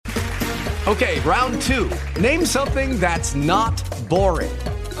Okay, round two. Name something that's not boring.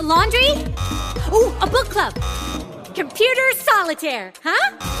 A laundry? Ooh, a book club. Computer solitaire,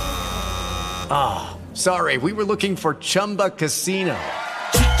 huh? Ah, oh, sorry, we were looking for Chumba Casino.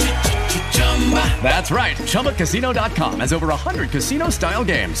 That's right. ChumbaCasino.com has over 100 casino-style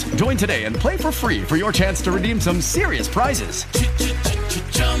games. Join today and play for free for your chance to redeem some serious prizes.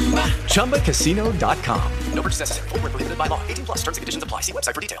 ChumbaCasino.com. No purchase necessary. Void where prohibited by law. 18 plus. Terms and conditions apply. See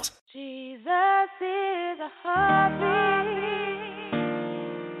website for details. Jesus is a heartbeat.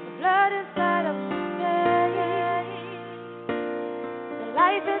 The blood inside of my veins. The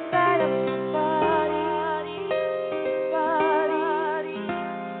life inside of my body.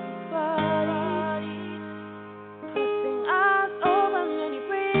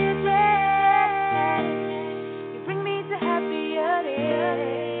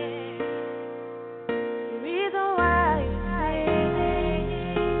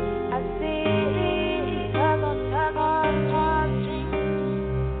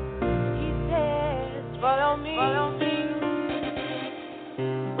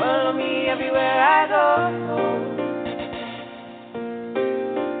 Everywhere I go,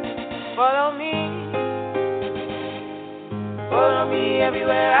 follow me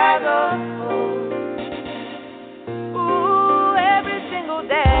everywhere I go. Ooh, every single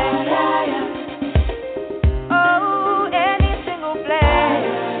day. Oh, any single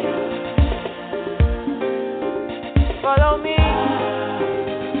place. Follow me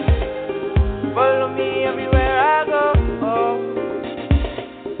everywhere I go. Oh.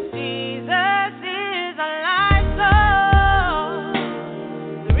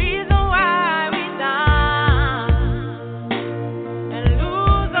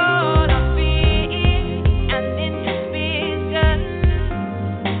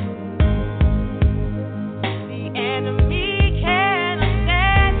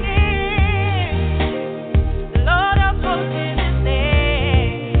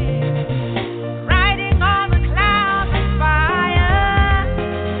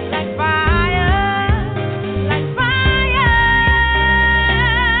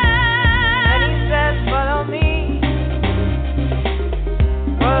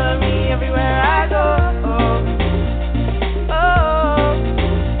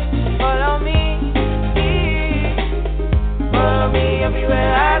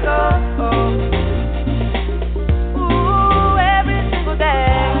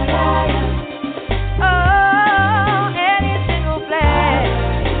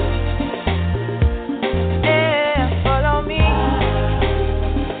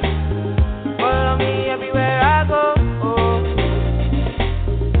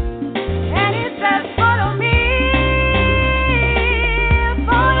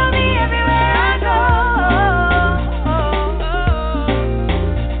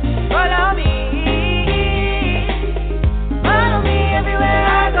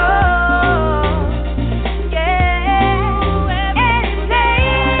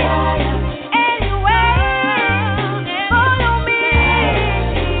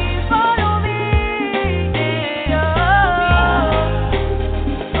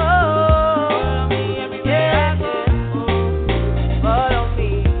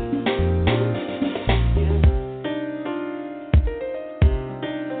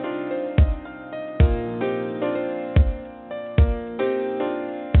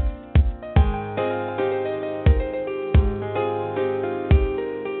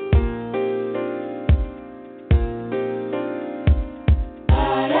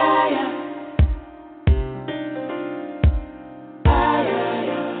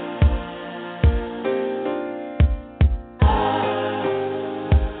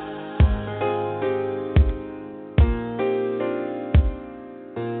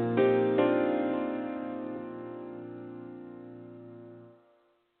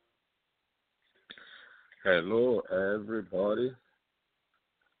 Hello, everybody.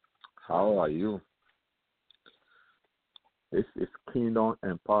 How are you? This is Kingdom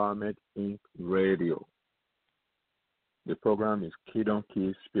Empowerment Inc. Radio. The program is Kingdom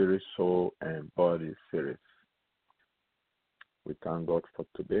Key Spirit, Soul, and Body Series. We thank God for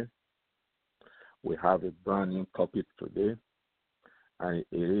today. We have a brand new topic today, and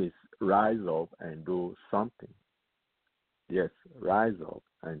it is Rise Up and Do Something. Yes, rise up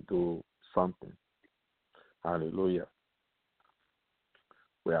and do something. Hallelujah.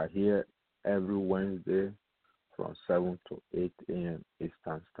 We are here every Wednesday from 7 to 8 a.m.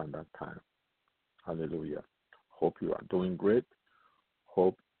 Eastern Standard Time. Hallelujah. Hope you are doing great.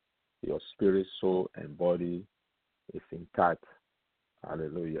 Hope your spirit, soul, and body is intact.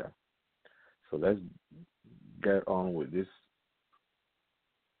 Hallelujah. So let's get on with this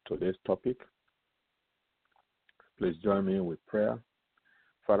today's topic. Please join me with prayer.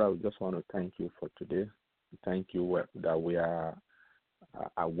 Father, we just want to thank you for today. Thank you that we are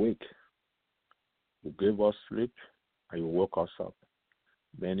awake. You gave us sleep and you woke us up.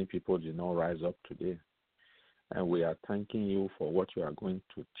 Many people did not rise up today. And we are thanking you for what you are going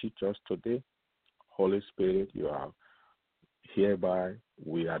to teach us today. Holy Spirit, you are hereby.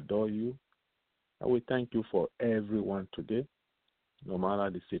 We adore you. And we thank you for everyone today, no matter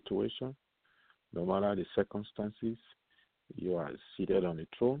the situation, no matter the circumstances. You are seated on the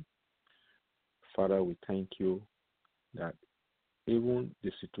throne. Father, we thank you that even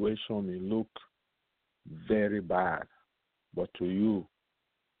the situation may look very bad, but to you,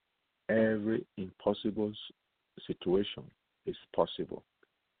 every impossible situation is possible.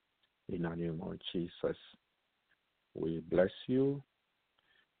 In the name of Jesus, we bless you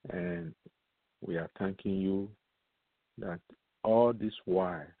and we are thanking you that all this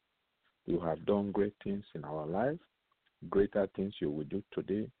while you have done great things in our life, greater things you will do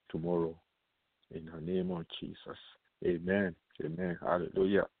today, tomorrow. In the name of Jesus. Amen. Amen.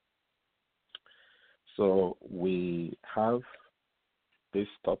 Hallelujah. So we have this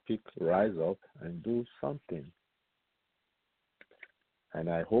topic, rise up and do something. And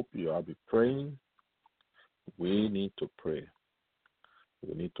I hope you will be praying. We need to pray.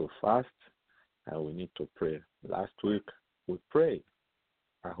 We need to fast and we need to pray. Last week we prayed.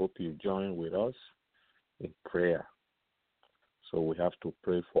 I hope you join with us in prayer. So we have to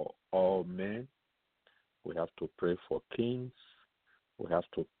pray for all men. We have to pray for kings. We have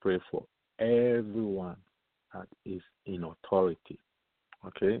to pray for everyone that is in authority.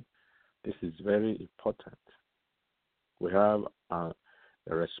 Okay? This is very important. We have a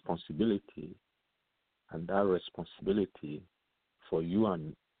responsibility, and that responsibility for you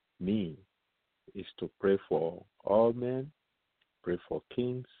and me is to pray for all men, pray for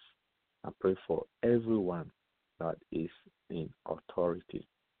kings, and pray for everyone that is in authority.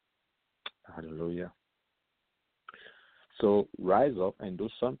 Hallelujah. So rise up and do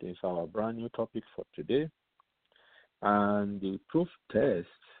something is our brand new topic for today. And the proof test,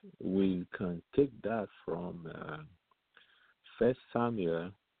 we can take that from 1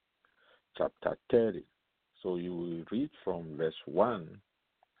 Samuel chapter 30. So you will read from verse 1.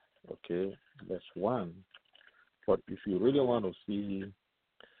 Okay, verse 1. But if you really want to see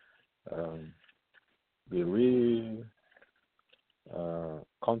the real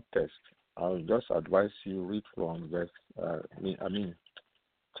context, I'll just advise you read from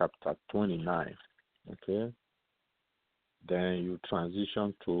chapter 29. Okay, then you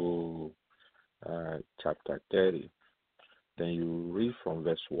transition to chapter 30. Then you read from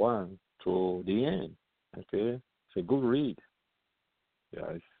verse 1 to the end. Okay, it's a good read.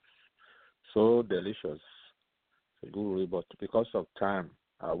 Yeah, it's so delicious. It's a good read, but because of time,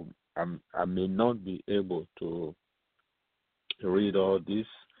 I may not be able to read all this.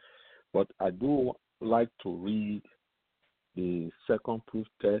 But I do like to read the second proof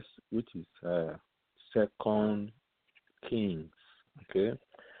test, which is 2 Kings. Okay,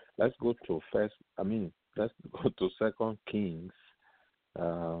 let's go to let's go to 2 Kings,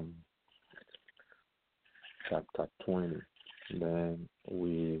 chapter 20. Then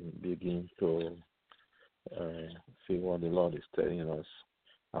we begin to see what the Lord is telling us.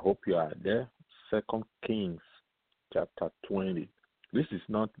 I hope you are there. 2 Kings, chapter 20. This is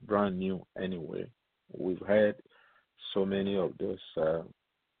not brand new anyway. We've had so many of those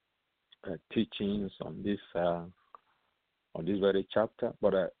teachings on this very chapter,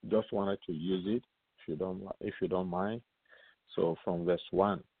 but I just wanted to use it if you don't mind. So from verse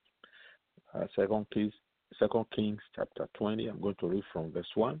 1, 2 Kings chapter 20. I'm going to read from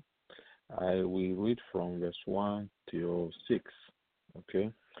verse 1. I will read from verse 1 till 6.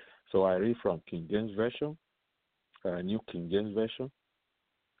 Okay. So I read from King James Version, New King James Version.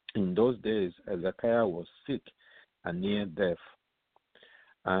 In those days, Hezekiah was sick and near death.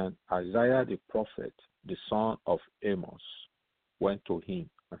 And Isaiah the prophet, the son of Amos, went to him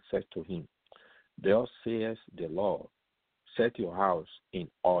and said to him, Thus saith the Lord, set your house in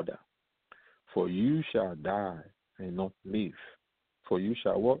order, for you shall die and not live. For you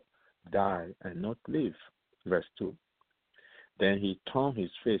shall what? Die and not live. Verse 2. Then he turned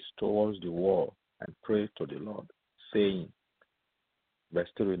his face towards the wall and prayed to the Lord, saying, verse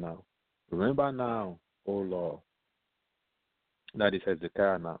 3 now, remember now, O Lord, that is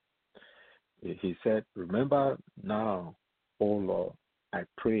Hezekiah now. He said, remember now, O Lord, I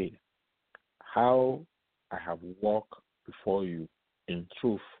pray, how I have walked before you in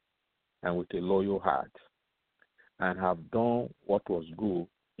truth and with a loyal heart, and have done what was good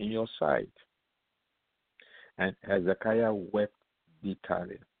in your sight. And Hezekiah wept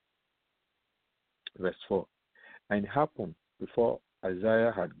bitterly Verse 4. And it happened before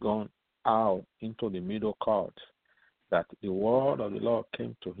Isaiah had gone out into the middle court that the word of the Lord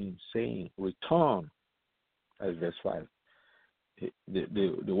came to him, saying, Return. As verse 5.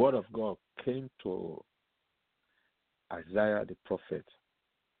 The word of God came to Isaiah the prophet.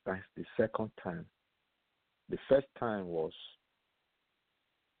 That's the second time. The first time was,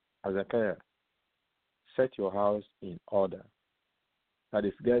 Hezekiah, set your house in order. That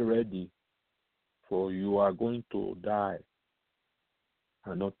is, get ready, for you are going to die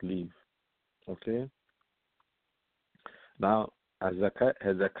and not live. Okay? Now,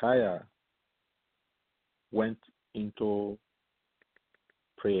 Hezekiah went into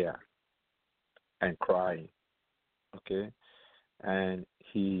prayer and crying. Okay? And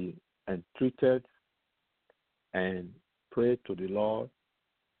he entreated and prayed to the Lord,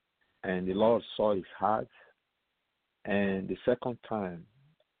 and the Lord saw his heart. And the second time,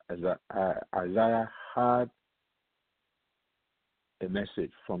 Isaiah had a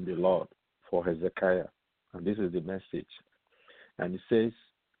message from the Lord for Hezekiah, and this is the message. And it says,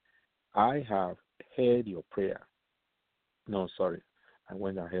 I have heard your prayer. No, sorry, I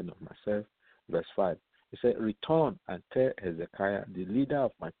went ahead of myself. Verse 5. It said, Return and tell Hezekiah, the leader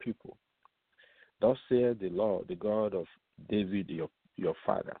of my people, thus saith the Lord, the God of David, your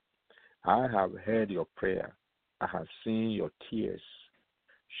father, I have heard your prayer. I have seen your tears.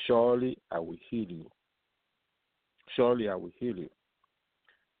 Surely I will heal you. Surely I will heal you.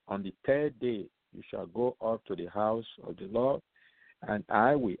 On the third day you shall go up to the house of the Lord, and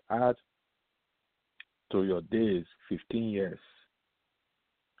I will add to your days 15 years.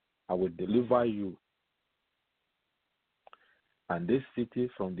 I will deliver you and this city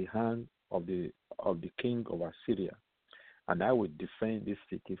from the hand of the king of Assyria, and I will defend this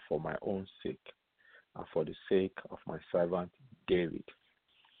city for my own sake and for the sake of my servant David.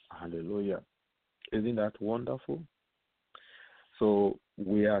 Hallelujah. Isn't that wonderful? So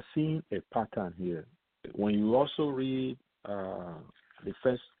we are seeing a pattern here. When you also read the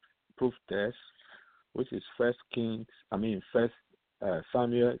first proof text, which is First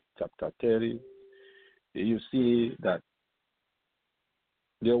Samuel chapter 30, you see that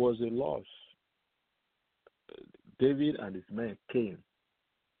there was a loss. David and his men came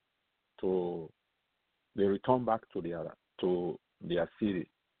they returned back to their city,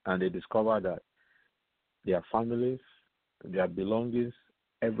 and they discovered that their families, their belongings,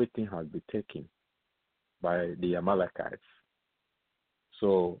 everything has been taken by the Amalekites.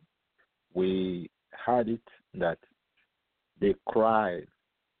 So we heard it that they cried,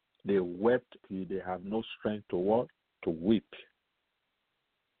 they wept till they have no strength to what? To weep.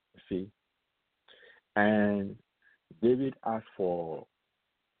 See? And David asked for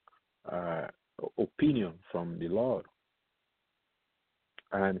opinion from the Lord.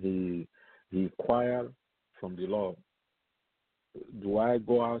 And he inquired from the Lord, do I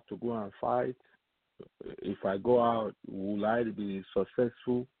go out to go and fight? If I go out, will I be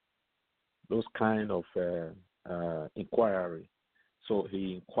successful? Those kind of inquiry. So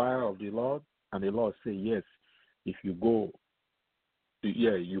he inquired of the Lord, and the Lord said, yes, if you go,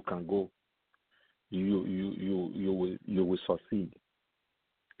 yeah, you can go. You will succeed.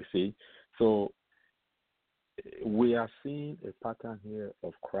 You see? So we are seeing a pattern here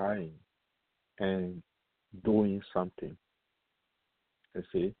of crying and doing something. You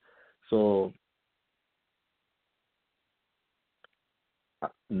see? So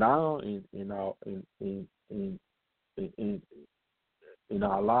now in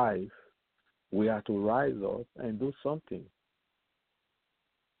our life, we have to rise up and do something.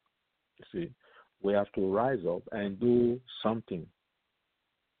 You see, we have to rise up and do something.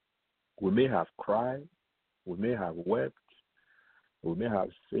 We may have cried, we may have wept, we may have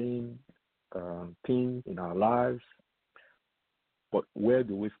seen things in our lives, but where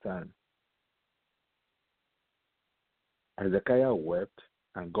do we stand? Hezekiah wept,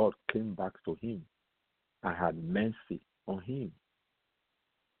 and God came back to him and had mercy on him.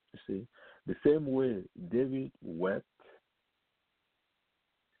 You see, the same way David wept,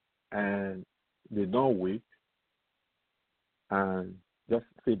 and they don't weep and just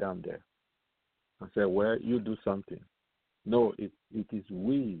sit down there and say, well, you do something. No, it is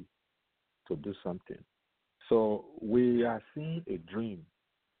we to do something. So we are seeing a dream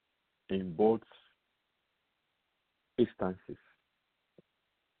in both instances.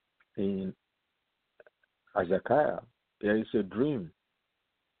 In Hezekiah, there is a dream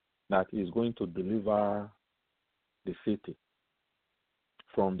that is going to deliver the city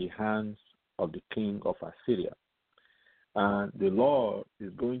from the hands of the king of Assyria. And the Lord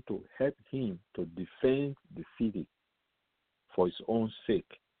is going to help him to defend the city for his own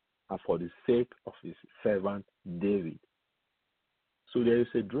sake and for the sake of his servant David. So there is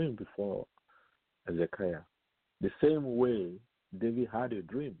a dream before Hezekiah. The same way David had a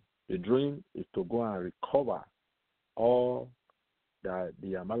dream. The dream is to go and recover all that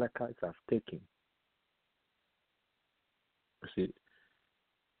the Amalekites have taken. You see,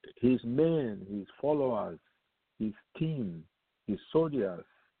 his men, his followers, his team, his soldiers,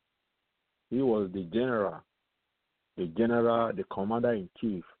 he was the general, the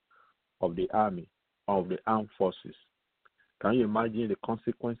commander-in-chief of the army, of the armed forces. Can you imagine the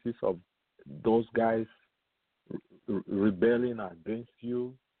consequences of those guys rebelling against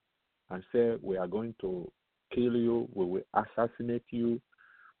you and say, we are going to kill you, we will assassinate you,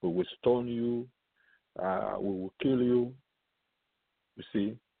 we will stone you, we will kill you? You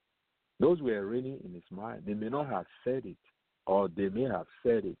see, those were reigning in his mind. They may not have said it, or they may have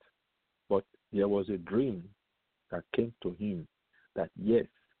said it, but there was a dream that came to him that, yes,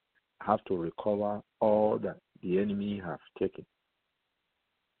 I have to recover all that the enemy have taken.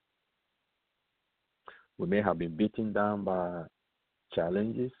 We may have been beaten down by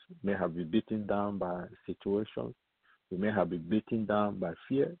challenges, may have been beaten down by situations, we may have been beaten down by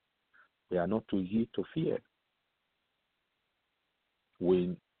fear. We are not to yield to fear.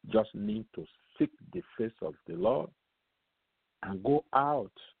 We just need to seek the face of the Lord and go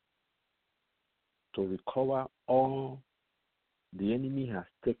out to recover all the enemy has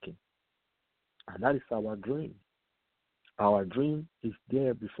taken. And that is our dream. Our dream is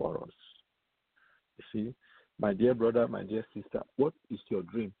there before us. You see, my dear brother, my dear sister, what is your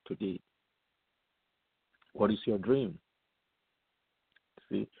dream today? What is your dream?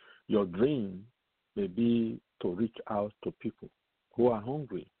 See, your dream may be to reach out to people who are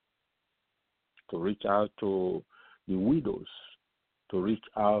hungry, to reach out to the widows, to reach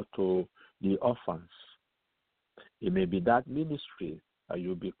out to the orphans. It may be that ministry that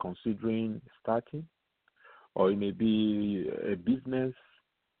you'll be considering starting, or it may be a business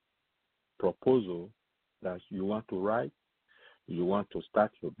proposal that you want to write. You want to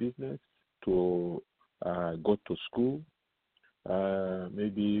start your business, to go to school.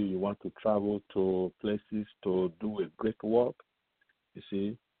 Maybe you want to travel to places to do a great work. You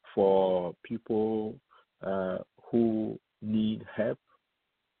see, for people who need help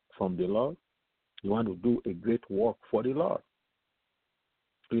from the Lord, you want to do a great work for the Lord.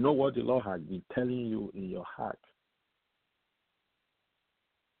 You know what the Lord has been telling you in your heart.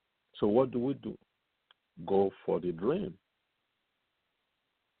 So what do? Go for the dream.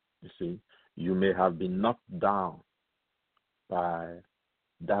 You see, you may have been knocked down by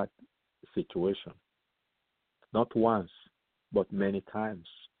that situation, not once, but many times.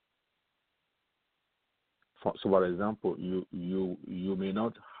 So, for example, you may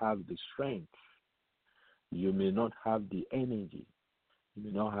not have the strength, you may not have the energy, you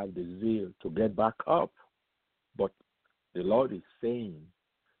may not have the zeal to get back up, but the Lord is saying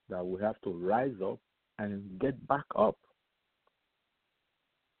that we have to rise up and get back up.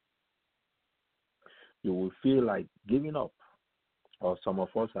 You will feel like giving up, or some of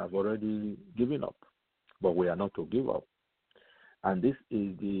us have already given up, but we are not to give up. And this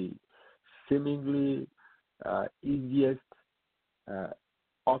is the seemingly easiest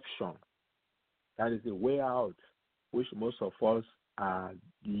option. That is the way out, which most of us are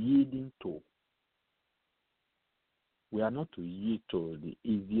yielding to. We are not to yield to the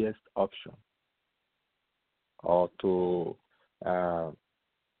easiest option, or to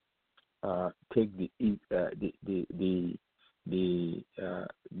take the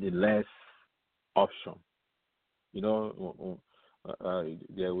less option. You know,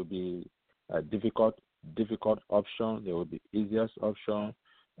 there will be a difficult option. There will be easiest option.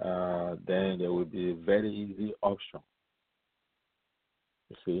 Then there will be a very easy option.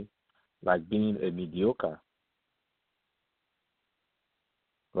 You see, like being a mediocre,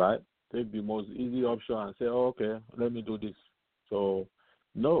 right? Take the most easy option and say, oh, okay, let me do this. So,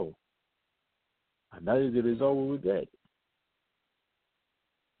 no. And that is the result we will get.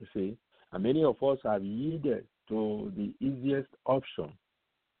 You see, and many of us have yielded to the easiest option.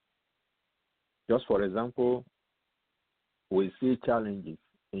 Just for example, we see challenges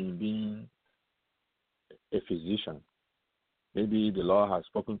in being a physician. Maybe the Lord has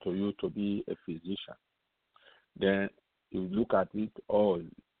spoken to you to be a physician. Then you look at it, oh,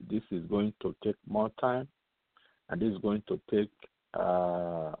 this is going to take more time, and this is going to take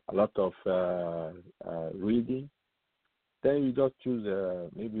a lot of reading. Then you just choose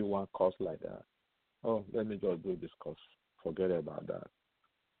maybe one course like that. Oh, let me just do this course. Forget about that.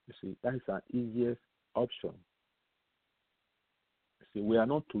 You see, that is an easiest option. You see, we are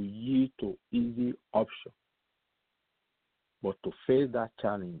not to yield to easy option, but to face that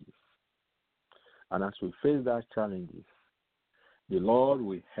challenges And as we face that challenges, the Lord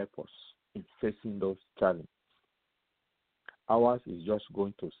will help us in facing those challenges. Ours is just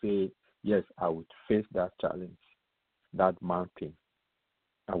going to say, yes, I will face that challenge, that mountain.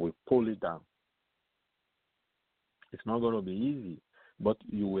 I will pull it down. It's not going to be easy, but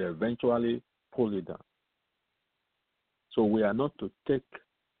you will eventually pull it down. So we are not to take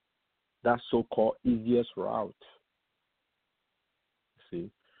that so-called easiest route. See,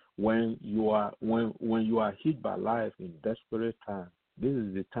 when you are hit by life in desperate times, this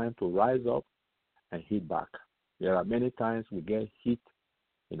is the time to rise up and hit back. There are many times we get hit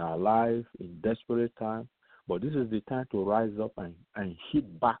in our life in desperate times, but this is the time to rise up and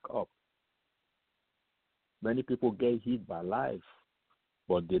hit back up. Many people get hit by life,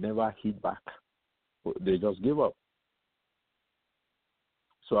 but they never hit back. They just give up.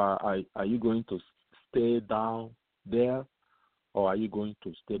 So are you going to stay down there, or are you going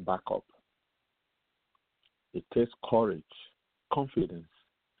to stay back up? It takes courage, confidence,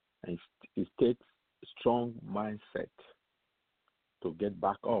 and it takes strong mindset to get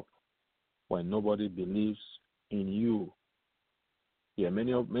back up when nobody believes in you. Yeah,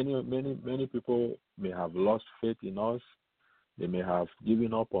 many people may have lost faith in us. They may have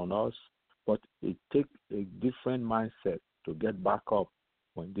given up on us, but it takes a different mindset to get back up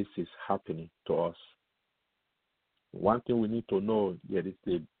when this is happening to us. One thing we need to know, there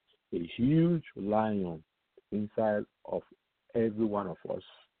is a huge lion inside of every one of us.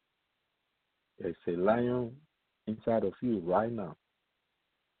 There's a lion inside of you right now.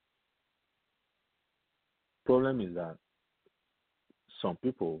 Problem is that some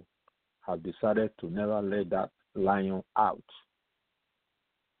people have decided to never let that lion out.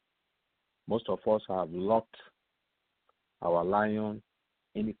 Most of us have locked our lion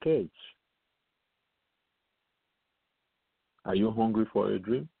in a cage. Are you hungry for a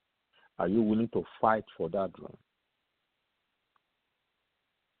dream? Are you willing to fight for that dream?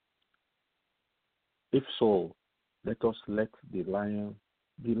 If so, let us let the lion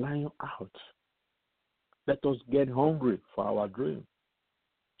out. Let us get hungry for our dream.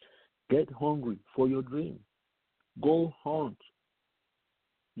 Get hungry for your dream. Go hunt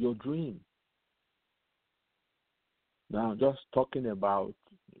your dream. Now, just talking about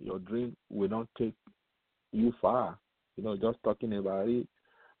your dream will not take you far. Just talking about it,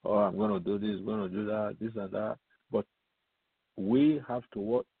 oh, I'm going to do this, I'm going to do that, this and that. But we have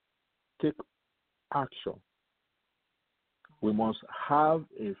to take action. We must have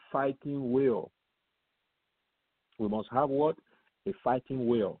a fighting will. We must have what? A fighting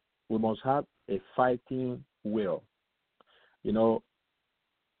will. We must have a fighting will.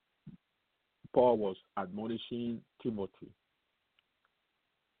 Paul was admonishing Timothy.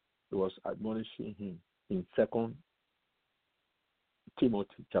 He was admonishing him in 2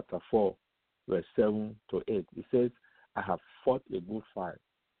 Timothy chapter 4, verse 7 to 8. He says, I have fought a good fight.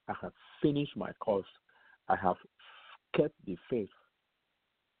 I have finished my course. I have kept the faith.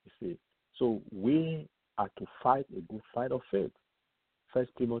 You see, so we are to fight a good fight of faith. 1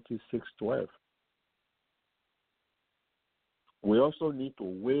 Timothy 6:12. We also need to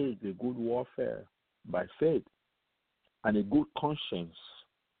wage a good warfare by faith and a good conscience.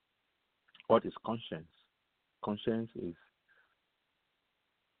 What is conscience? Conscience is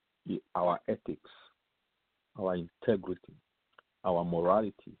our ethics, our integrity, our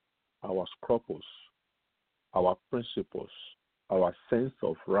morality, our scruples, our principles, our sense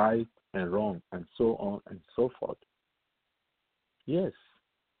of right and wrong, and so on and so forth. Yes,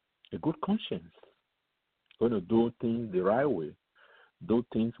 a good conscience. Going to do things the right way, do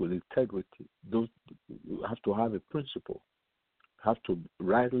things with integrity. You have to have a principle. You have to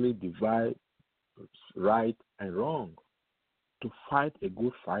rightly divide right and wrong to fight a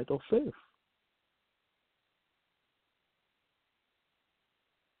good fight of faith.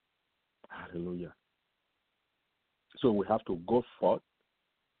 Hallelujah. So we have to go forth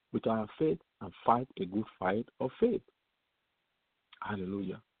with our faith and fight a good fight of faith.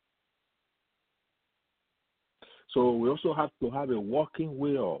 Hallelujah. So we also have to have a working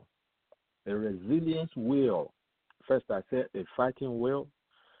will, a resilient will. First I said a fighting will,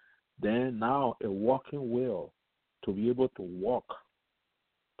 then now a working will to be able to walk,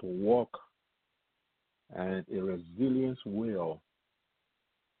 and a resilience will.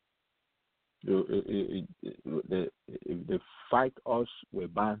 If they fight us, we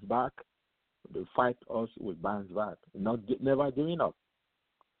bounce back. They fight us, we bounce back. Never giving up.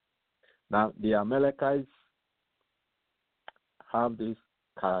 Now, the Amalekites have these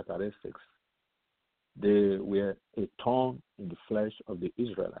characteristics. They were a thorn in the flesh of the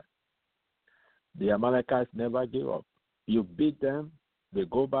Israelites. The Amalekites never give up. You beat them, they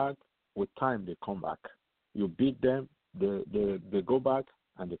go back, with time they come back. You beat them, they go back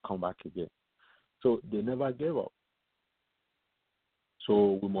and they come back again. So they never gave up.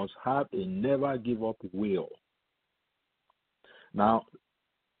 So we must have a never give up will. Now,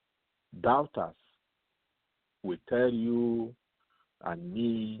 doubters will tell you and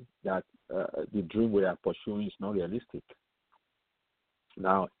me that the dream we are pursuing is not realistic.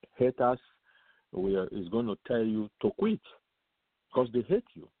 Now, haters is going to tell you to quit because they hate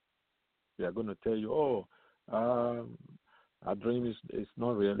you. They are going to tell you, that dream is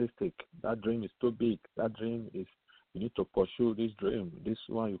not realistic. That dream is too big. That dream is, you need to pursue this dream. This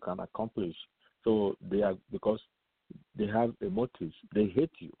one you can accomplish. So they are, because they have a motive. They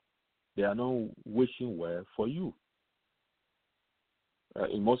hate you. They are not wishing well for you.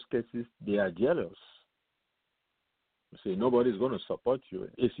 In most cases, they are jealous. See, nobody is going to support you.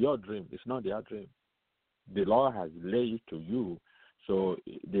 It's your dream. It's not their dream. The law has laid it to you, so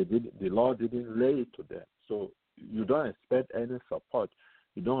the law didn't lay it to them. So you don't expect any support.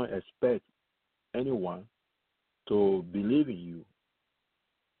 You don't expect anyone to believe in you.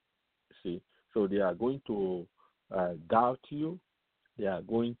 See, so they are going to doubt you. They are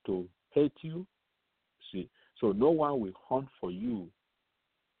going to hate you. See, so no one will hunt for you,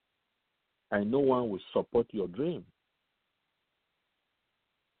 and no one will support your dream.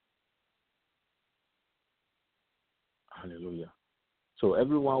 Hallelujah. So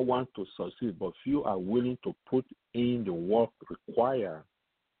everyone wants to succeed, but few are willing to put in the work required.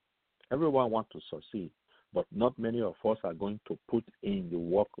 Everyone wants to succeed, but not many of us are going to put in the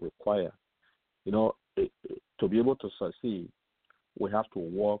work required. You know, to be able to succeed, we have to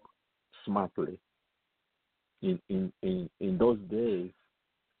work smartly. In those days,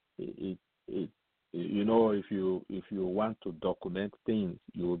 you know, if you want to document things,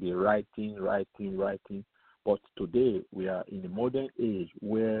 you will be writing. But today we are in a modern age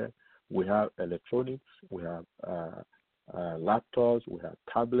where we have electronics, we have laptops, we have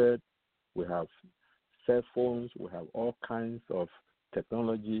tablets, we have cell phones, we have all kinds of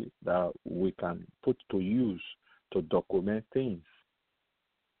technology that we can put to use to document things.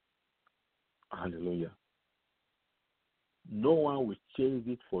 Hallelujah. No one will chase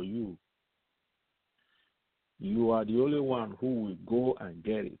it for you. You are the only one who will go and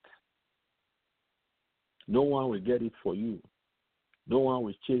get it. No one will get it for you. No one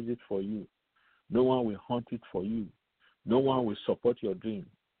will chase it for you. No one will hunt it for you. No one will support your dream.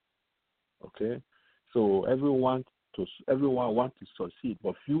 Okay? So everyone wants to succeed,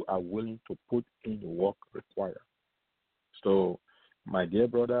 but few are willing to put in the work required. So, my dear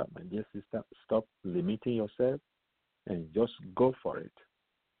brother, my dear sister, stop limiting yourself and just go for it.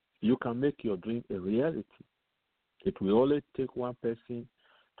 You can make your dream a reality. It will only take one person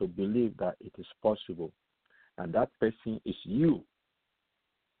to believe that it is possible, and that person is you.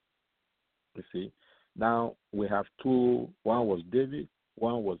 You see, now we have two. One was David,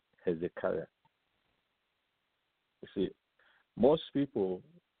 one was Hezekiah. You see, most people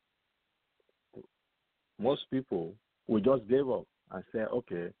will just give up and say,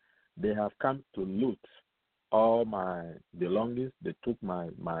 okay, they have come to loot all my belongings. They took my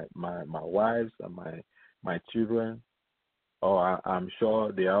wives and my children. Or I'm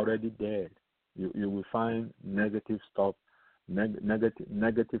sure they are already dead. You will find negative stuff,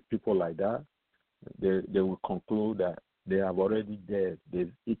 negative people like that. They will conclude that they have already dead.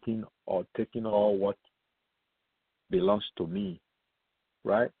 They've eaten or taken all what belongs to me,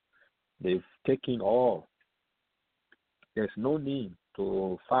 right? They've taken all. There's no need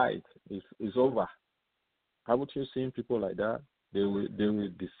to fight. It's over. Haven't you seen people like that? They will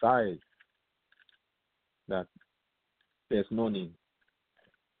decide that there's no need.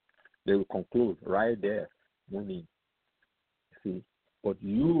 They will conclude right there, no need. See, but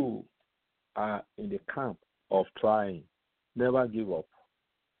you are in the camp of trying. Never give up.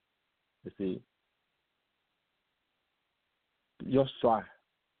 You see, just try.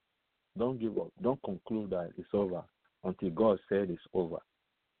 Don't give up. Don't conclude that it's over until God said it's over.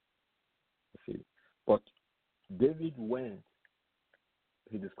 You see, but David went.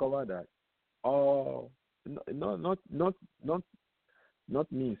 He discovered that not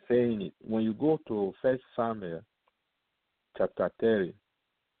me saying it. When you go to 1 Samuel chapter 30,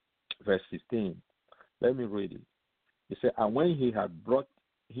 verse 15, let me read it. He said, and when he had brought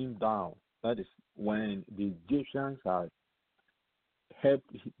him down, that is when the Egyptians had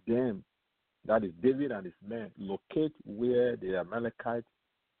helped them, that is David and his men, locate where the Amalekites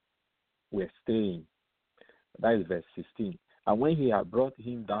were staying. That is verse 16. And when he had brought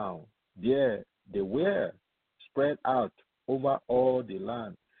him down, there they were spread out over all the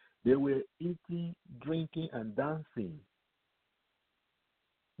land. They were eating, drinking, and dancing.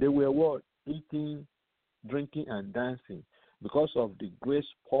 They were what? Eating, drinking, and dancing because of the great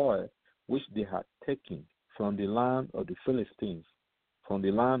spoil which they had taken from the land of the Philistines, from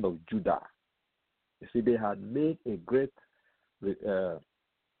the land of Judah. You see, they had made a great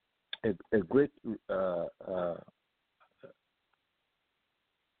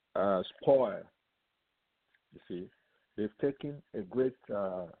spoil. You see, they've taken a great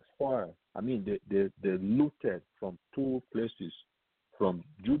spoil. I mean, they looted from two places, from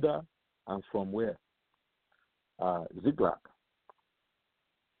Judah and from where? Ziklag.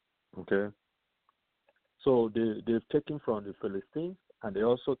 Okay. So they've taken from the Philistines, and they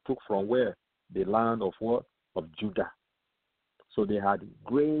also took from where? The land of what? Of Judah. So they had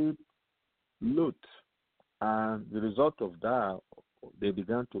great loot, and the result of that, they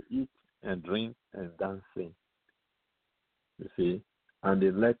began to eat and drink and dancing. You see, and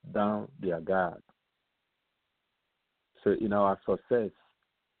they let down their guard. So in our success,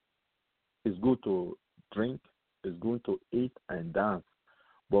 it's good to drink, it's good to eat and dance,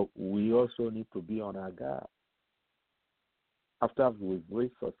 but we also need to be on our guard. After we've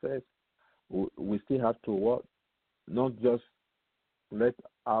reached success, we still have to what? Not just let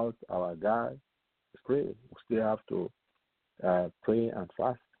out our guard, pray. We still have to pray and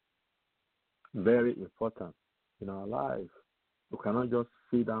fast. Very important in our life. We cannot just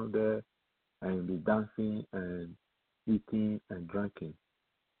sit down there and be dancing and eating and drinking.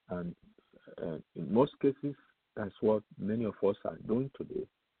 And in most cases, that's what many of us are doing today.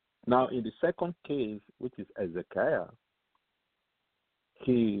 Now, in the second case, which is Ezekiel,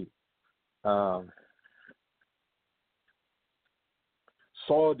 he saw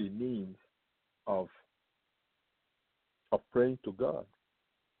the need of praying to God.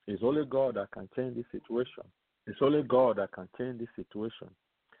 It's only God that can change this situation. It's only God that can change this situation.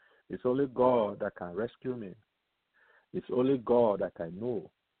 It's only God that can rescue me. It's only God that I know.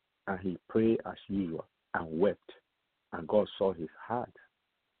 And he prayed as usual and wept. And God saw his heart.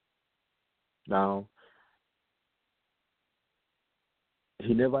 Now,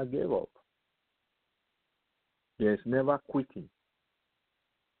 he never gave up. There is never quitting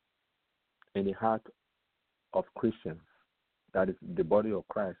in the heart of Christians. That is the body of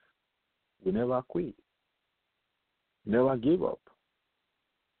Christ. You never quit. You never give up.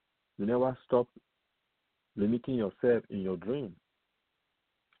 You never stop limiting yourself in your dream.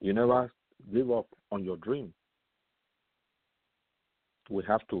 You never give up on your dream. We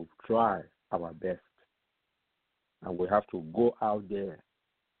have to try our best. And we have to go out there.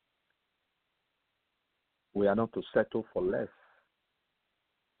 We are not to settle for less.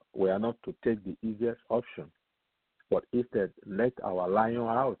 We are not to take the easiest option, but instead let our lion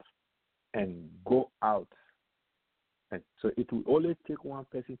out and go out. And so it will only take one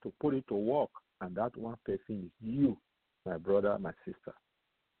person to put it to work, and that one person is you, my brother, my sister.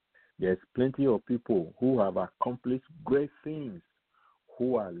 There's plenty of people who have accomplished great things,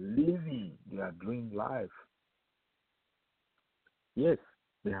 who are living their dream life. Yes,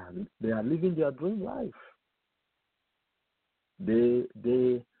 they are living their dream life. They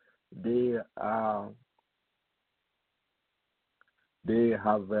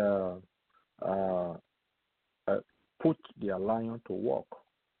have put their lion to work.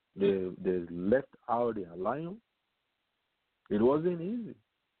 They left out their lion. It wasn't easy.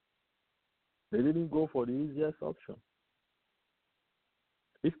 They didn't go for the easiest option.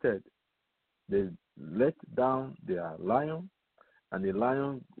 Instead, they let down their lion, and the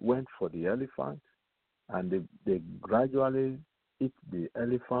lion went for the elephant, and they gradually eat the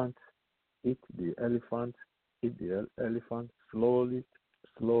elephant, slowly.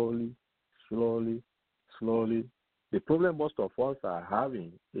 The problem most of us are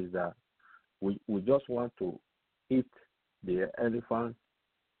having is that we just want to eat the elephant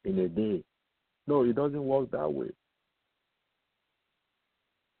in a day. No, it doesn't work that way.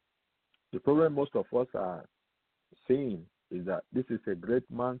 The problem most of us are seeing is that this is a great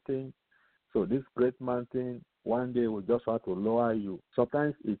mountain. So this great mountain, one day we just have to lower you.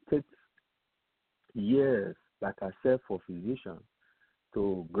 Sometimes it takes years, like I said, for physicians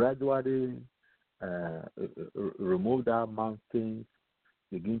to gradually remove that mountain,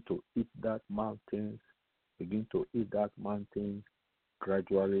 begin to eat that mountain,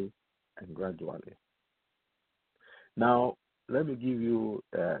 gradually and gradually. Now, let me give you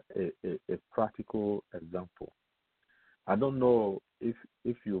a practical example. I don't know if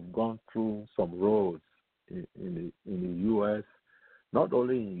you've gone through some roads in the U.S. Not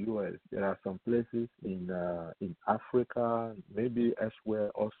only in the U.S., there are some places in Africa, maybe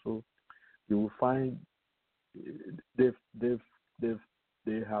elsewhere also. You will find they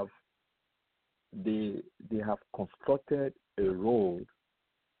have constructed a road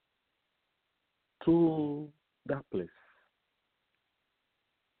to that place.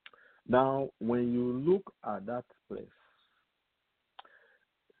 Now, when you look at that place,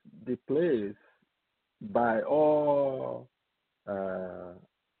 the place, by all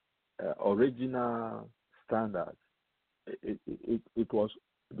original standards, it was,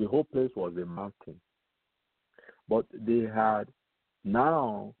 the whole place was a mountain. But they had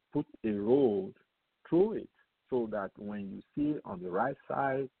now put a road through it, so that when you see on the right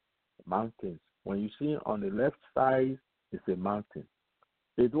side, mountains. When you see on the left side, it's a mountain.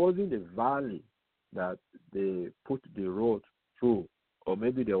 It wasn't a valley that they put the road through, or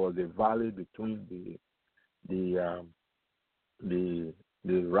maybe there was a valley between the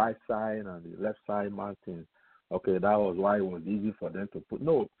right side and the left side mountains. Okay, that was why it was easy for them to put.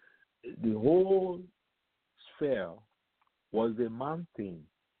 No, the whole sphere was a mountain,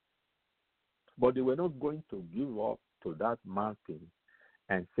 but they were not going to give up to that mountain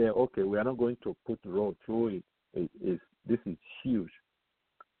and say, okay, we are not going to put road through it. This is huge.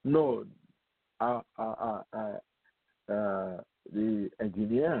 No, the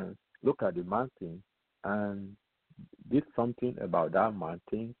engineers look at the mountain and did something about that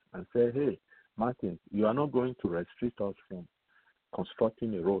mountain and said, hey, mountains, you are not going to restrict us from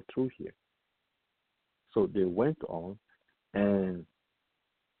constructing a road through here. So they went on and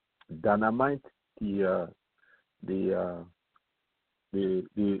dynamite the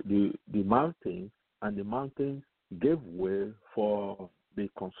mountains, and the mountains gave way for the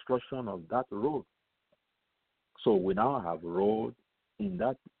construction of that road. So we now have road in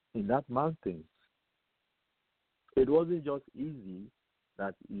that mountain. It wasn't just easy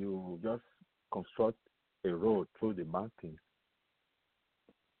that you just construct a road through the mountains.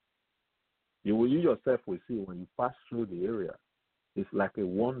 You yourself will see when you pass through the area, it's like a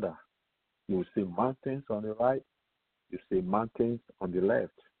wonder. You will see mountains on the right, you see mountains on the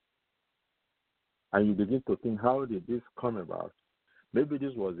left. And you begin to think, how did this come about? Maybe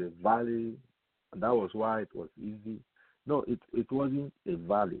this was a valley, and that was why it was easy. No, it wasn't a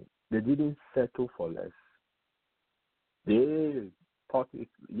valley. They didn't settle for less. They thought,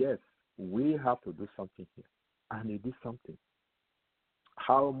 yes, we have to do something here. And they did something.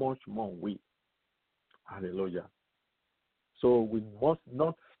 How much more we? Hallelujah. So we must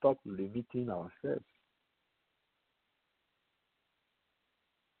not stop limiting ourselves.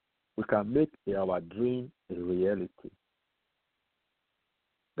 We can make our dream a reality.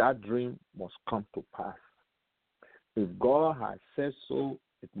 That dream must come to pass. If God has said so,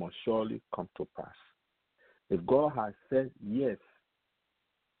 it must surely come to pass. If God has said, yes,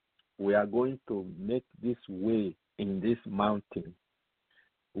 we are going to make this way in this mountain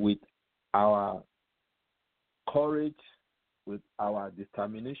with our courage, with our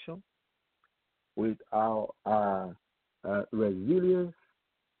determination, with our resilience,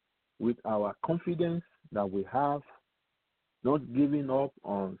 with our confidence that we have, not giving up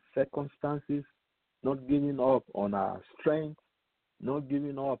on circumstances, not giving up on our strength, not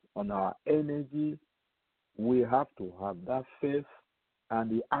giving up on our energy. We have to have that faith,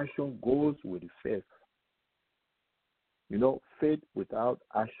 and the action goes with the faith. You know, faith without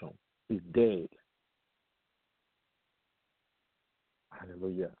action is dead.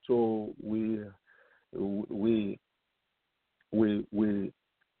 Hallelujah. So we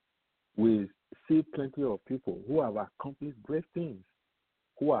see plenty of people who have accomplished great things,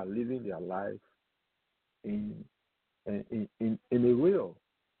 who are living their life in a real.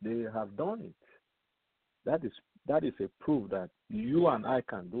 They have done it. That is a proof that you and I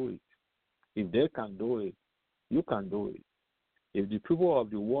can do it. If they can do it, you can do it. If the people of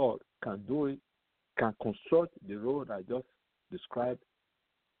the world can do it, can construct the road I just described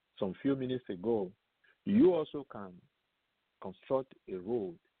some few minutes ago, you also can construct a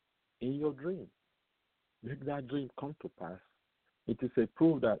road in your dream. Make that dream come to pass. It is a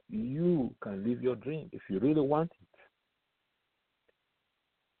proof that you can live your dream if you really want it.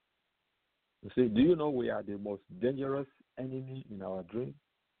 You see, do you know we are the most dangerous enemy in our dream?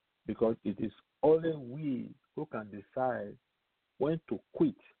 Because it is only we who can decide when to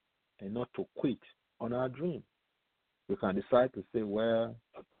quit and not to quit on our dream. We can decide to say, well,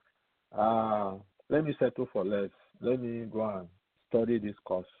 let me settle for less. Let me go and study this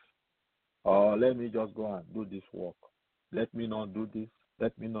course. Or let me just go and do this work. Let me not do this.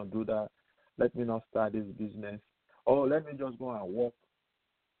 Let me not do that. Let me not start this business. Or let me just go and work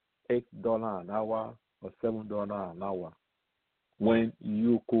 $8 an hour or $7 an hour. When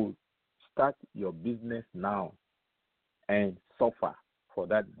you could start your business now and suffer for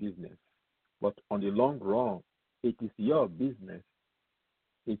that business. But on the long run, it is your business.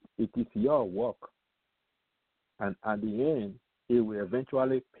 It is your work. And at the end, it will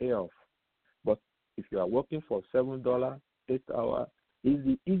eventually pay off. But if you are working for $7, 8 hours, is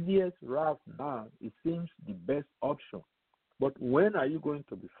the easiest route now. It seems the best option. But when are you going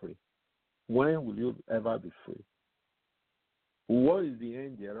to be free? When will you ever be free? What is the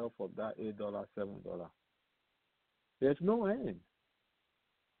end thereof of that $8, $7? There's no end.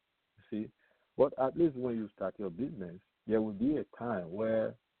 See? But at least when you start your business, there will be a time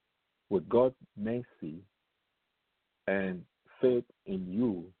where, with God's mercy and faith in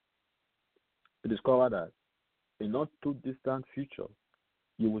you, you discover that in not too distant future,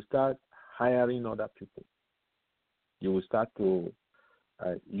 you will start hiring other people. You will start to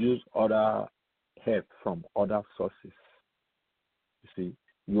use other help from other sources. You see,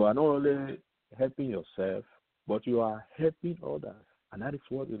 you are not only helping yourself, but you are helping others. And that is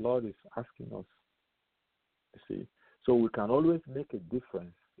what the Lord is asking us. You see, so we can always make a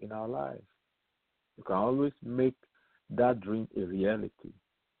difference in our lives. You can always make that dream a reality.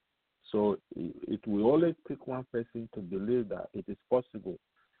 So it will always take one person to believe that it is possible,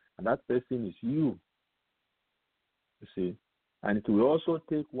 and that person is you. You see, and it will also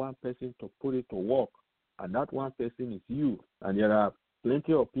take one person to put it to work, and that one person is you. And there are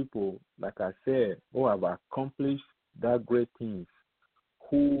plenty of people, like I said, who have accomplished that great things,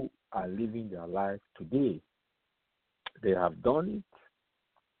 who are living their life today. They have done it,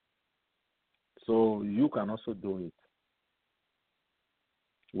 so you can also do it.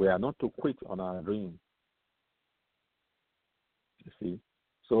 We are not to quit on our dream. You see,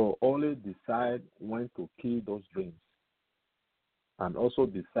 so only decide when to kill those dreams, and also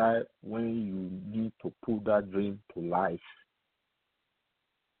decide when you need to put that dream to life.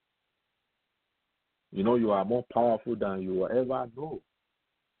 You know, you are more powerful than you will ever know.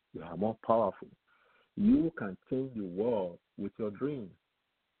 You are more powerful. You can change the world with your dreams.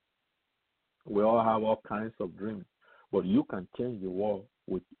 We all have all kinds of dreams, but you can change the world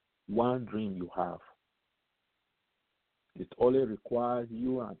with one dream you have. It only requires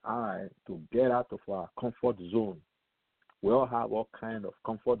you and I to get out of our comfort zone. We all have all kinds of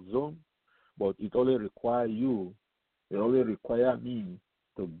comfort zone, but it only requires you, it only requires me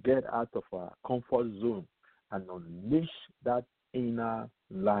to get out of our comfort zone and unleash that inner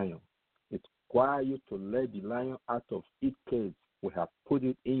lion. It requires you to let the lion out of its cage we have put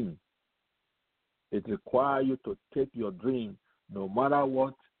it in. It requires you to take your dream, no matter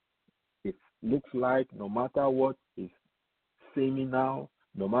what it looks like, no matter what is seeming now,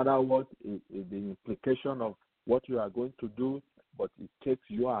 no matter what is the implication of what you are going to do, but it takes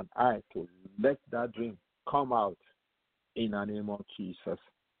you and I to let that dream come out in the name of Jesus.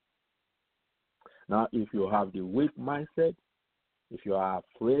 Now, if you have the weak mindset, if you are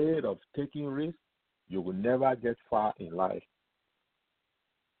afraid of taking risks, you will never get far in life.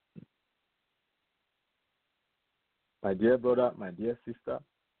 My dear brother, my dear sister,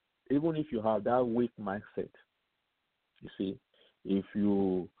 even if you have that weak mindset, you see, if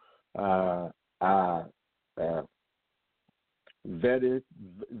you are very,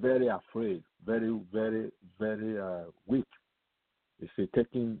 very afraid, very, very, very weak, you see,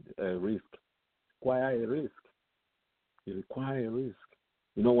 taking a risk, require a risk. It requires a risk.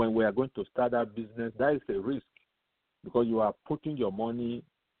 You know, when we are going to start that business, that is a risk because you are putting your money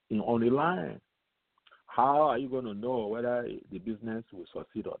on the line. How are you going to know whether the business will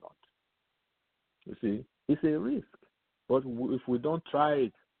succeed or not? You see, it's a risk. But if we don't try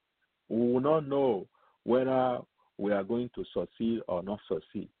it, we will not know whether we are going to succeed or not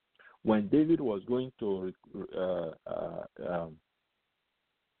succeed. When David was going to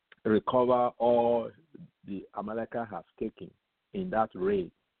recover all the Amalekite have taken in that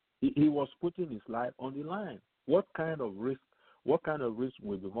raid, he was putting his life on the line. What kind of risk? What kind of risk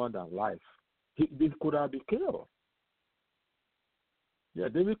will be more than life? He could have been killed. Yeah,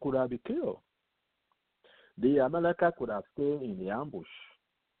 David could have been killed. The Amalekite could have stayed in the ambush,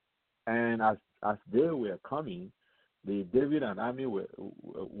 and as they were coming, the David and army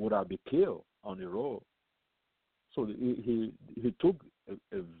would have been killed on the road. So he took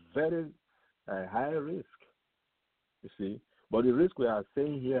a very high risk. You see, but the risk we are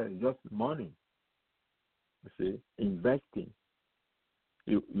saying here is just money. You see, investing.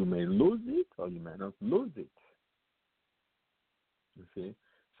 You may lose it or you may not lose it. You see,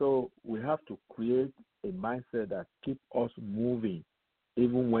 so we have to create a mindset that keeps us moving,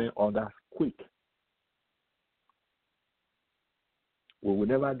 even when others quit. We will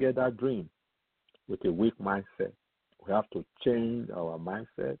never get that dream with a weak mindset. We have to change our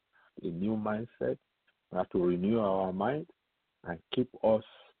mindset, a new mindset. We have to renew our mind and keep us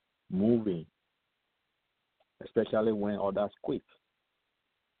moving, especially when others quit.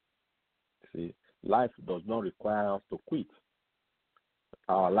 See, life does not require us to quit.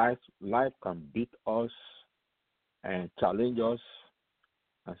 Our life can beat us and challenge us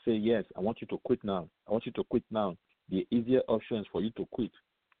and say, yes, I want you to quit now. I want you to quit now. The easier option is for you to quit.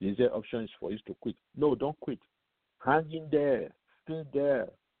 The easier option is for you to quit. No, don't quit. Hang in there. Stay there.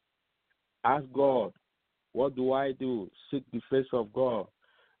 Ask God, what do I do? Seek the face of God.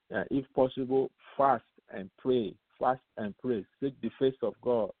 If possible, fast and pray. Fast and pray. Seek the face of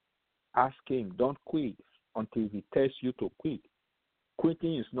God. Ask Him. Don't quit until He tells you to quit.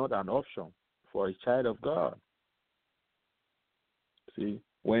 Quitting is not an option for a child of God. See,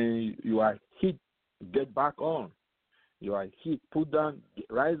 when you are hit, get back on. You are hit, put down,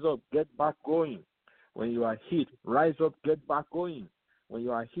 rise up, get back going. When you are hit, rise up, get back going. When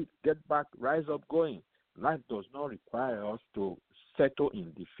you are hit, get back, rise up, going. Life does not require us to settle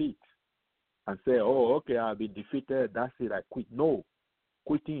in defeat and say, oh, okay, I'll be defeated, that's it, I quit. No,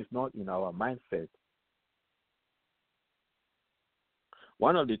 quitting is not in our mindset.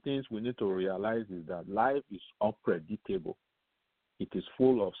 One of the things we need to realize is that life is unpredictable. It is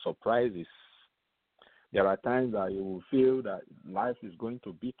full of surprises. There are times that you will feel that life is going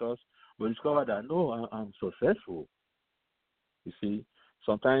to beat us, but discover that, no, I'm successful. You see,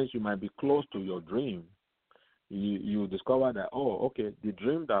 sometimes you might be close to your dream. You discover that, oh, okay, the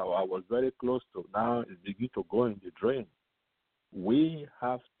dream that I was very close to now is beginning to go in the dream. We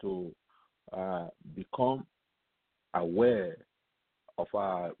have to become aware of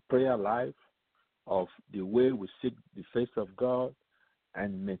our prayer life, of the way we seek the face of God,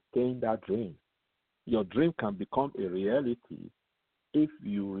 and maintain that dream. Your dream can become a reality if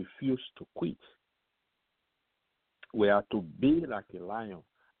you refuse to quit. We are to be like a lion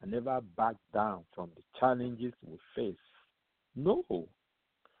and never back down from the challenges we face. No.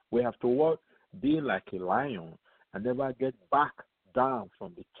 We have to be like a lion and never get back down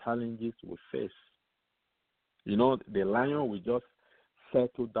from the challenges we face. You know, the lion will just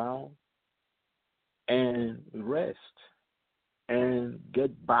settle down and rest and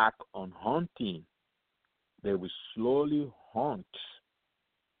get back on hunting. They will slowly hunt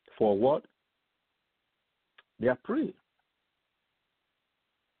for what? Their prey.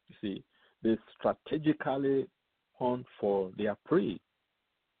 You see, they strategically hunt for their prey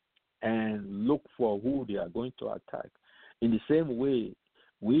and look for who they are going to attack. In the same way,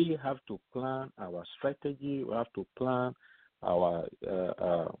 we have to plan our strategy. We have to plan our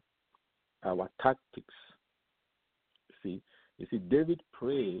tactics. You see, David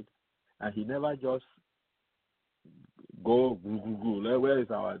prayed, and he never just go. Where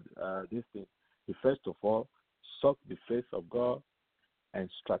is our this thing? He first of all sought the face of God and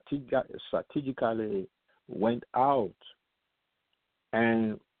strategically went out,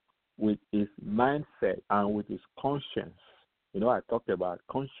 and with his mindset and with his conscience. You know, I talked about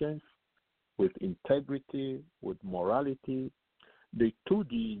conscience, with integrity, with morality. They took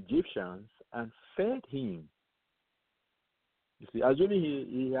the Egyptians and fed him. You see, assuming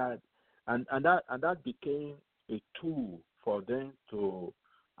he had, and that became a tool for them to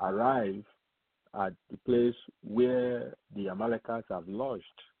arrive at the place where the Amalekites have lodged.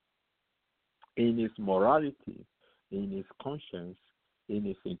 In his morality, in his conscience, in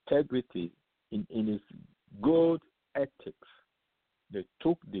his integrity, in his good ethics, they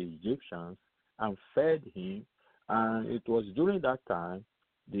took the Egyptians and fed him, and it was during that time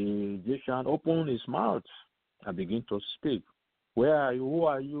the Egyptian opened his mouth and began to speak. Where are you? Who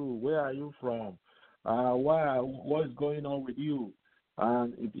are you? Where are you from? What is going on with you?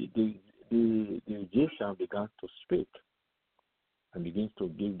 And the Egyptian began to speak and begins to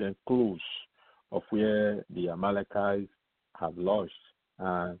give them clues of where the Amalekites have lodged,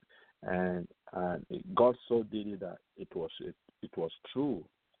 and God so did it that it was true.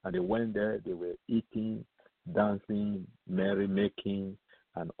 And they went there. They were eating, dancing, merrymaking,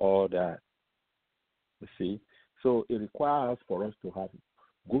 and all that. You see, so it requires for us to have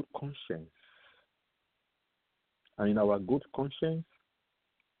good conscience, and in our good conscience,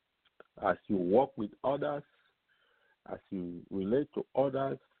 as you walk with others, as you relate to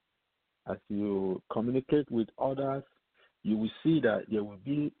others, as you communicate with others, you will see that there will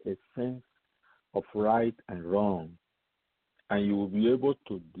be a sense of right and wrong, and you will be able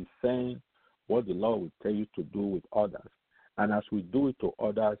to discern what the Lord will tell you to do with others. And as we do it to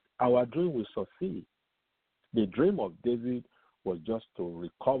others, our dream will succeed. The dream of David was just to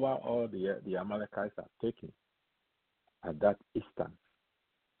recover all the Amalekites have taken at that instant.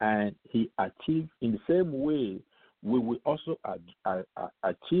 And he achieved, in the same way, we will also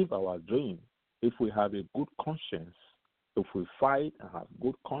achieve our dream if we have a good conscience, if we fight and have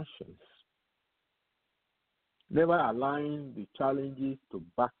good conscience. Never allowing the challenges to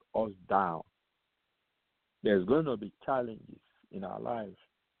back us down. There's going to be challenges. in our lives.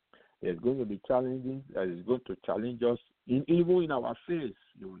 There's going to be challenges that is going to challenge us, even in our face.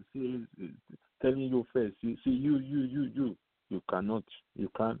 You will see it's telling you face. You see, you cannot, you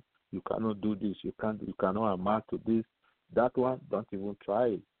cannot do this. You cannot amount to this. That one, don't even try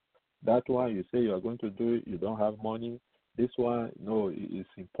it. That one, you say you are going to do it. You don't have money. This one, no, it's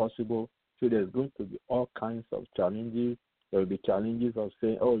impossible. So there's going to be all kinds of challenges. There will be challenges of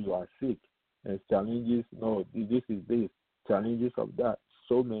saying, oh, you are sick. There's challenges, no, this is this. Challenges of that.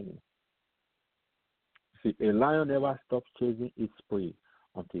 So many. See, a lion never stops chasing its prey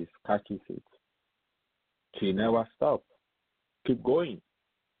until it catches it. She never stops. Keep going.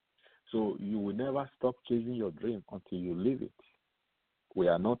 So you will never stop chasing your dream until you live it. We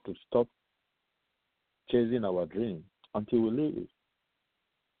are not to stop chasing our dream until we live it.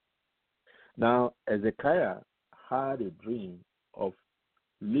 Now, Hezekiah had a dream of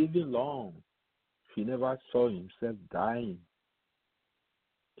living long. He never saw himself dying.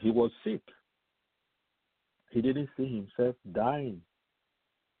 He was sick. He didn't see himself dying.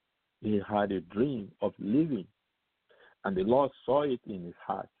 He had a dream of living, and the Lord saw it in his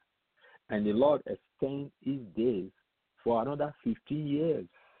heart. And the Lord extended his days for another 15 years.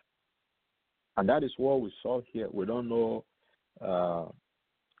 And that is what we saw here. We don't know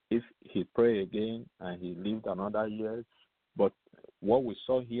if he prayed again and he lived another year. But what we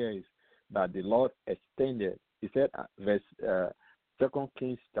saw here is that the Lord extended. He said, 2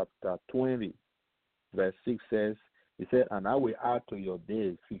 Kings chapter 20, verse 6 says, he said, and I will add to your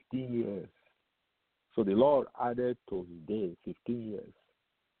days 15 years. So the Lord added to his days 15 years.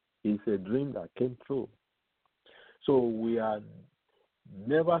 It's a dream that came true. So we are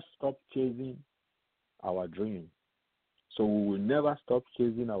never stop chasing our dream. So we will never stop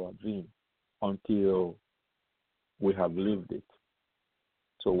chasing our dream until we have lived it.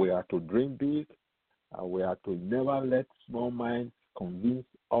 So we are to dream big, and we are to never let small minds convince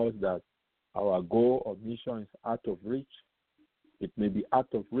us that our goal or mission is out of reach. It may be out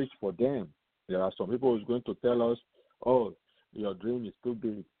of reach for them. There are some people who's going to tell us, oh, your dream is too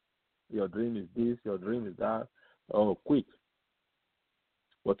big. Your dream is this, your dream is that. Oh, quit.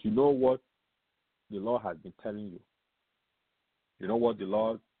 But you know what the Lord has been telling you. You know what the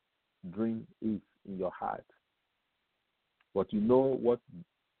Lord's dream is in your heart. But you know what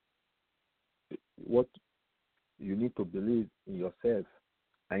you need to believe in yourself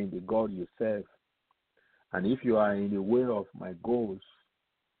and in the God you serve. And if you are in the way of my goals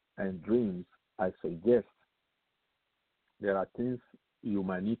and dreams, I suggest there are things you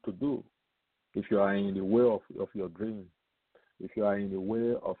might need to do. If you are in the way of your dream, if you are in the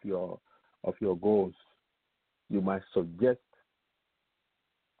way of your goals, you might suggest.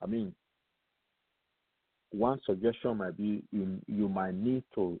 One suggestion might be you might need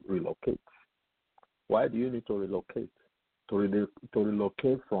to relocate. Why do you need to relocate? To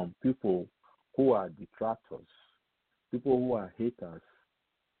relocate from people who are detractors, people who are haters,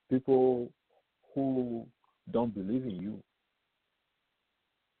 people who don't believe in you.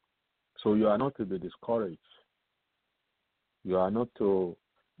 So you are not to be discouraged. You are not to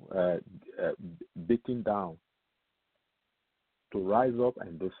beaten down. To rise up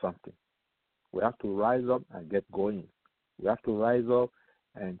and do something. We have to rise up and get going. We have to rise up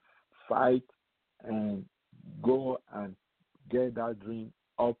and fight and go and get that dream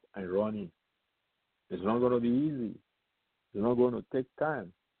up and running. It's not going to be easy. It's not going to take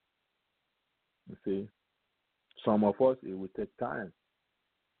time. You see, some of us, it will take time.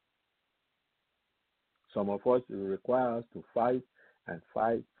 Some of us, it will require us to fight and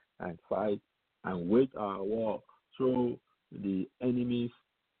fight and fight and wage our war through the enemy's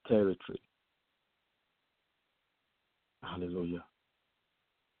territory. Hallelujah.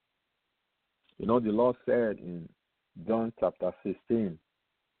 You know, the Lord said in John chapter 16,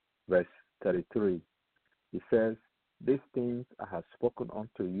 verse 33, he says, these things I have spoken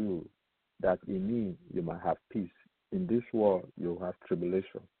unto you, that in me you might have peace. In this world you will have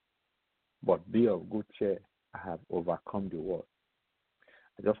tribulation. But be of good cheer, I have overcome the world.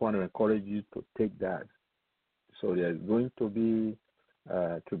 I just want to encourage you to take that. So there's going to be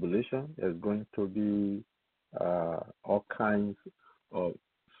tribulation. There's going to be all kinds of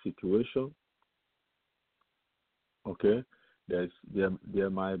situations. Okay, there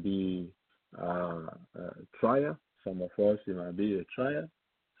might be trial. Some of us, it might be a trial.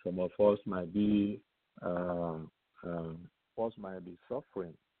 Some of us might be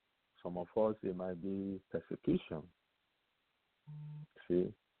suffering. Some of us, it might be persecution.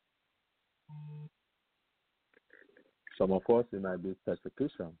 See? Some of us, it might be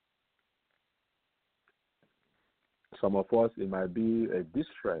persecution. Some of us, it might be a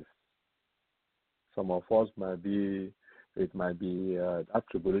distress. Some of us might be It might be that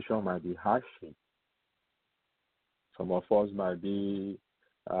tribulation might be hardship. Some of us might be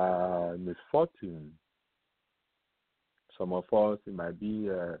misfortune. Some of us it might be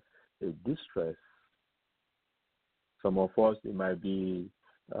a distress. Some of us it might be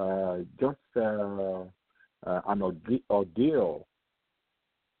just an ordeal,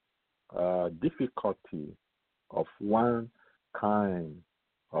 difficulty of one kind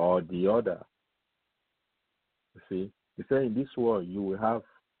or the other. You see, he said, in this world you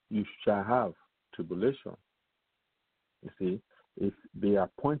shall have tribulation. You see, if they are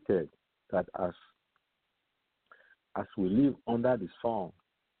appointed that as we live under the sun,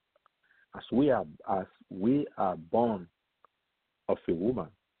 as we are born of a woman,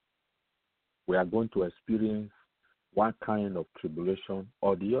 we are going to experience one kind of tribulation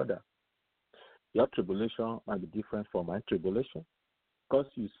or the other. Your tribulation might be different from my tribulation, because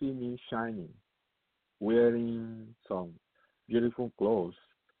you see me shining, wearing some beautiful clothes.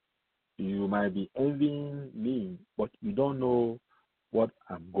 You might be envying me, but you don't know what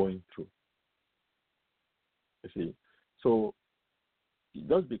I'm going through. You see, so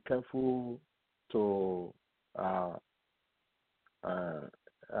just be careful to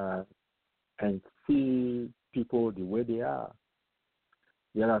and see people the way they are.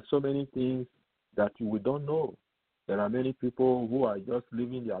 There are so many things that we don't know. There are many people who are just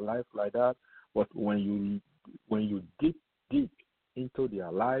living their life like that, but when you dig deep into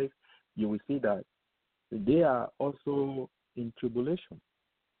their life, you will see that they are also in tribulation.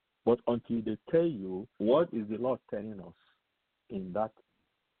 But until they tell you what is the Lord telling us in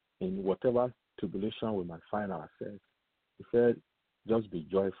whatever tribulation we might find ourselves, he said, just be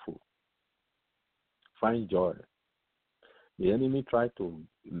joyful. Find joy. The enemy tried to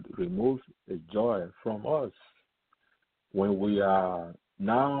remove the joy from us. When we are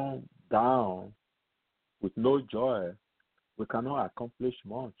now down with no joy, we cannot accomplish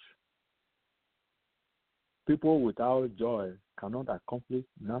much. People without joy cannot accomplish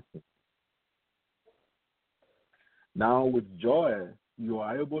nothing. Now with joy, you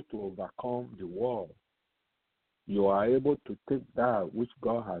are able to overcome the world. You are able to take that which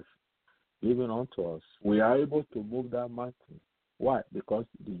God has given unto us. We are able to move that mountain. Why? Because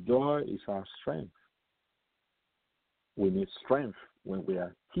the joy is our strength. We need strength when we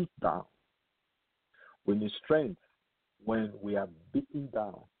are kicked down. We need strength when we are beaten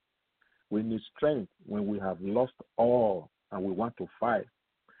down. We need strength when we have lost all and we want to fight.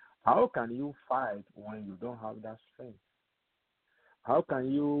 How can you fight when you don't have that strength? How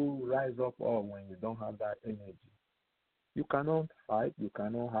can you rise up all when you don't have that energy? You cannot fight. You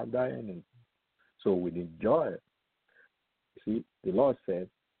cannot have that energy. So we need joy. See, the Lord said,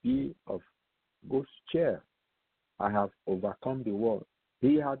 be of good cheer. I have overcome the world.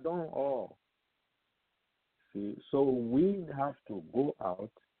 He had done all. See, so we have to go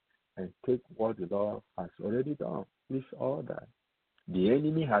out and take what the Lord has already done. It's all that. The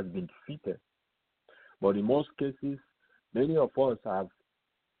enemy has been defeated. But in most cases, many of us have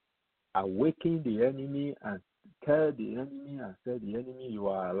awakened the enemy and tell the enemy and say, the enemy, you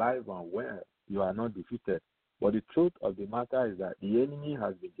are alive and well. You are not defeated. But the truth of the matter is that the enemy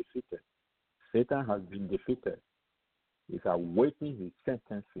has been defeated. Satan has been defeated. He's awaiting his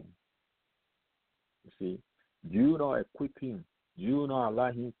sentencing. You see, do you not equip him? Do you not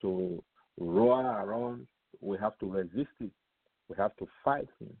allow him to roar around? We have to resist it. We have to fight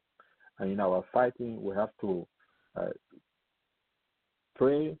him. And in our fighting, we have to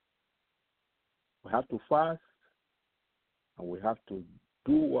pray. We have to fast. And we have to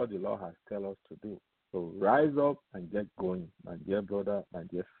do what the Lord has told us to do. So rise up and get going, my dear brother, my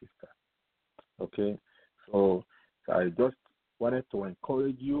dear sister. Okay? So I just wanted to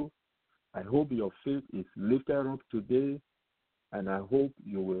encourage you. I hope your faith is lifted up today, and I hope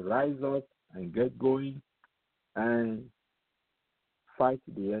you will rise up and get going and fight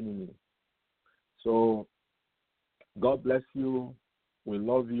the enemy. So God bless you. We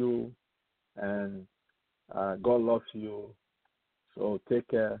love you, and God loves you. So take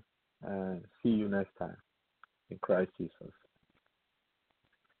care and see you next time in Christ Jesus.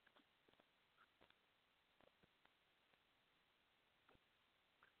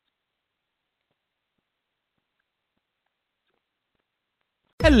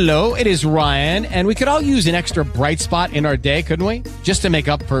 Hello, it is Ryan, and we could all use an extra bright spot in our day, couldn't we? Just to make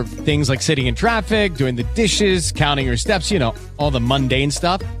up for things like sitting in traffic, doing the dishes, counting your steps, you know, all the mundane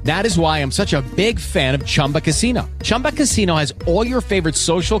stuff. That is why I'm such a big fan of Chumba Casino. Chumba Casino has all your favorite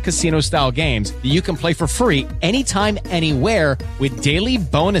social casino-style games that you can play for free anytime, anywhere with daily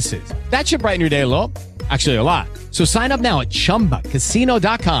bonuses. That should brighten your day a little. Actually, a lot. So sign up now at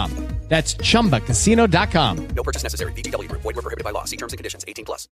ChumbaCasino.com. That's ChumbaCasino.com. No purchase necessary. VGW Group. Void where prohibited by law. See terms and conditions. 18+.